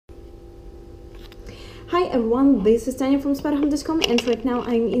Hi everyone, this is Tanya from Spotahome.com, and right now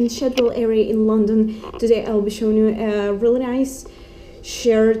I'm in Shadwell area in London. Today I'll be showing you a really nice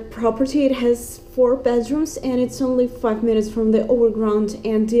shared property. It has 4 bedrooms and it's only 5 minutes from the overground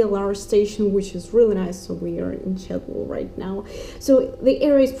and DLR station, which is really nice. So we are in Shadwell right now. So the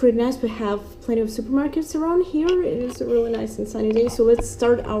area is pretty nice. We have plenty of supermarkets around here. It is a really nice and sunny day. So let's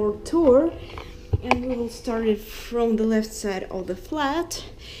start our tour. And we will start it from the left side of the flat.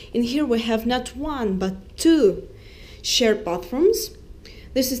 In here we have not 1 but 2 shared bathrooms.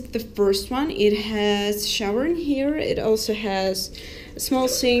 This is the first one. It has shower in here. It also has a small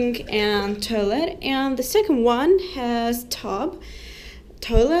sink and toilet. And the second one has tub,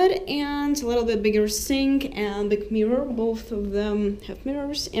 toilet, and a little bit bigger sink and big mirror. Both of them have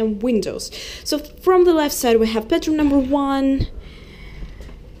mirrors and windows. So from the left side we have bedroom number 1.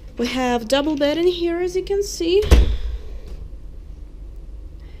 We have double bed in here, as you can see.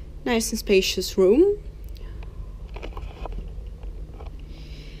 Nice and spacious room.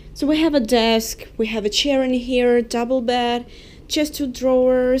 So we have a desk, we have a chair in here, double bed, chest of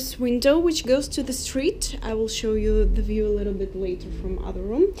drawers, window which goes to the street. I will show you the view a little bit later from other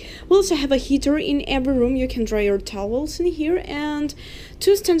room. We also have a heater in every room. You can dry your towels in here, and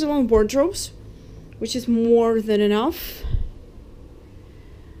 2 standalone wardrobes, which is more than enough.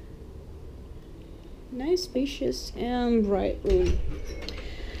 Nice, spacious, and bright room.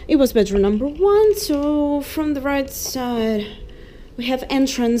 It was bedroom number 1. So from the right side we have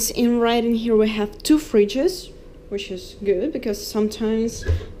entrance, and right in here we have 2 fridges, which is good because sometimes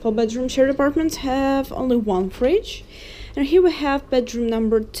 4-bedroom shared apartments have only 1 fridge. And here we have bedroom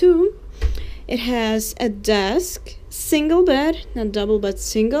number 2. It has a desk, single bed, not double but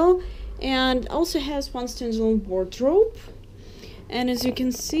single, and also has 1 standalone wardrobe. And as you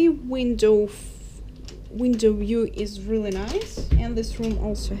can see, window view is really nice, and this room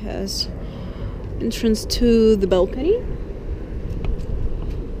also has entrance to the balcony.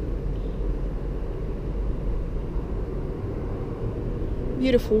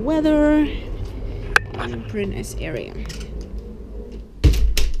 Beautiful weather and a pretty nice area.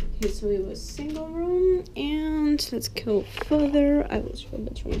 Okay, so it was single room, and let's go further. I will show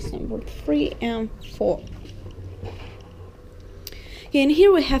bedrooms number 3 and 4. Okay, and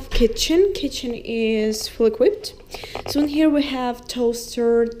here we have kitchen. Kitchen is full equipped. So in here we have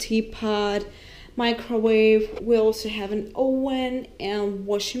toaster, teapot, microwave. We also have an oven and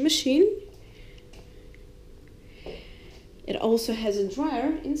washing machine. It also has a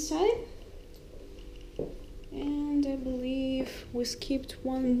dryer inside. And I believe we skipped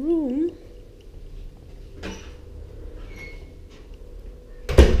 1 room.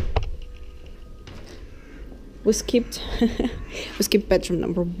 We skipped bedroom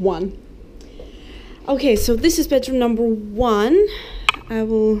number 1. Okay, so this is bedroom number 1. I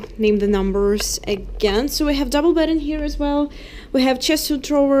will name the numbers again. So we have double bed in here as well. We have chest of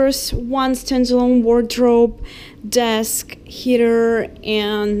drawers, 1 standalone wardrobe, desk, heater,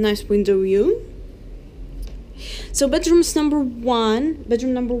 and nice window view. So bedroom number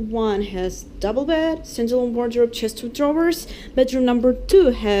 1 has double bed, standalone wardrobe, chest of drawers. Bedroom number 2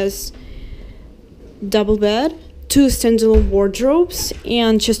 has double bed, 2 standalone wardrobes,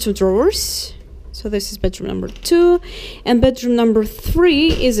 and chest of drawers. So this is bedroom number 2. And bedroom number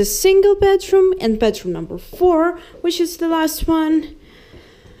 3 is a single bedroom, and bedroom number 4, which is the last one,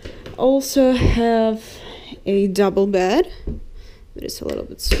 also have a double bed. It is a little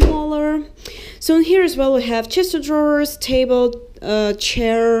bit smaller. So in here as well we have chest of drawers, table,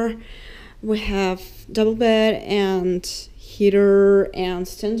 chair. We have double bed and heater and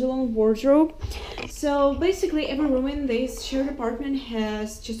standalone wardrobe. So basically every room in this shared apartment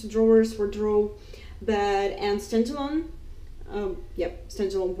has chest of drawers, wardrobe, bed, and standalone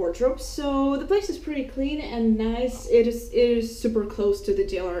standalone wardrobe. So the place is pretty clean and nice. It is super close to the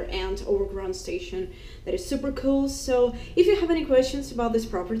DLR and overground station. That is super cool. So if you have any questions about this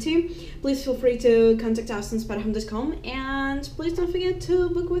property, please feel free to contact us on Spotahome.com, and please don't forget to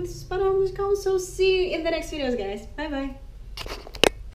book with Spotahome.com. So see you in the next videos, guys. Bye bye.